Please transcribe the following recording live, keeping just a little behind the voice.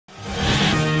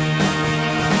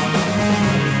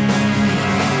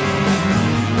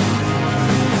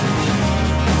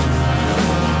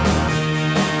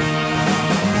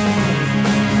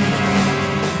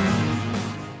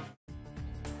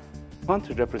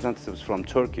country representatives from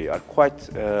Turkey are quite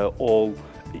all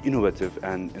innovative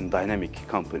and dynamic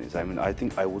companies. I mean, I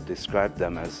think I would describe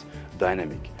them as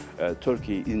dynamic.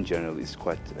 Turkey in general is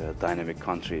quite a dynamic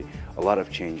country, a lot of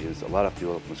changes, a lot of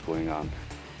developments going on.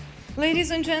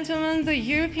 Ladies and gentlemen, the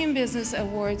European Business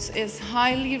Awards is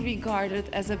highly regarded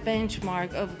as a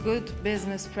benchmark of good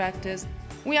business practice.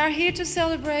 We are here to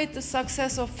celebrate the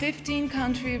success of 15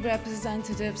 country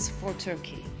representatives for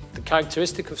Turkey. The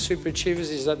characteristic of super achievers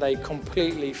is that they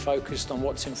completely focused on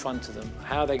what's in front of them,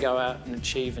 how they go out and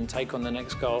achieve and take on the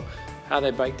next goal, how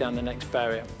they break down the next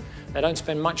barrier. They don't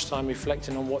spend much time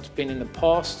reflecting on what's been in the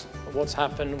past, what's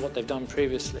happened, what they've done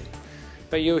previously.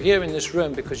 But you're here in this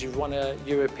room because you've won a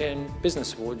European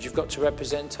Business Award. You've got to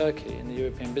represent Turkey in the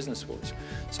European Business Awards.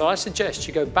 So I suggest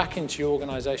you go back into your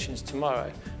organisations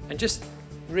tomorrow and just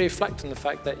reflect on the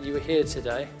fact that you were here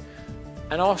today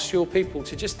and ask your people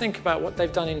to just think about what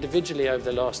they've done individually over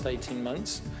the last 18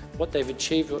 months, what they've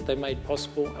achieved, what they've made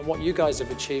possible, and what you guys have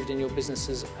achieved in your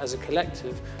businesses as a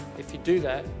collective. If you do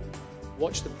that,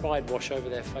 watch the pride wash over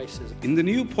their faces. In the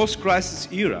new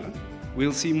post-crisis era,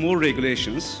 we'll see more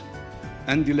regulations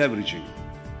and deleveraging.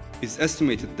 It's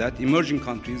estimated that emerging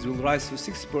countries will rise to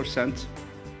 60%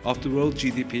 of the world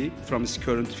GDP from its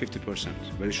current 50%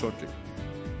 very shortly.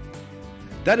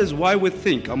 That is why we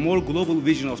think a more global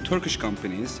vision of Turkish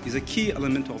companies is a key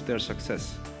element of their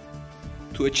success.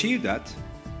 To achieve that,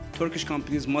 Turkish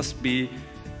companies must be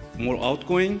more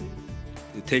outgoing,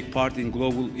 take part in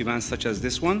global events such as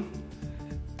this one,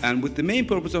 and with the main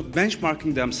purpose of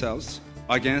benchmarking themselves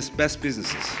against best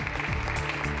businesses.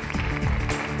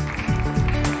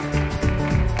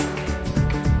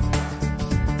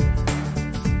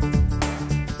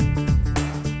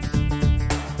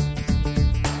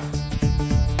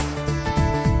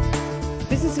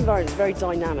 Business environment is very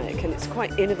dynamic and it's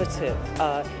quite innovative.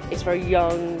 It's very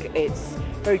young, it's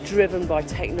very driven by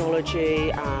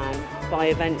technology and by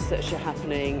events that are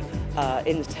happening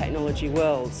in the technology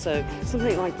world. So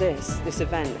something like this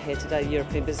event here today, the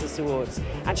European Business Awards,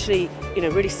 actually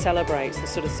really celebrates the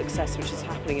sort of success which is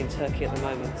happening in Turkey at the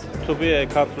moment. To be a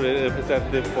country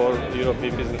representative for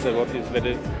European Business Award is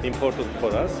very important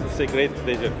for us. It's a great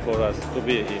pleasure for us to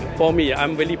be here. For me,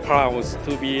 I'm very proud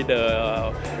to be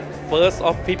the first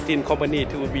of 15 companies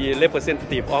to be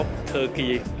representative of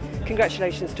Turkey.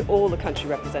 Congratulations to all the country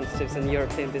representatives in the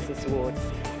European Business Awards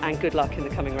and good luck in the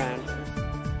coming round.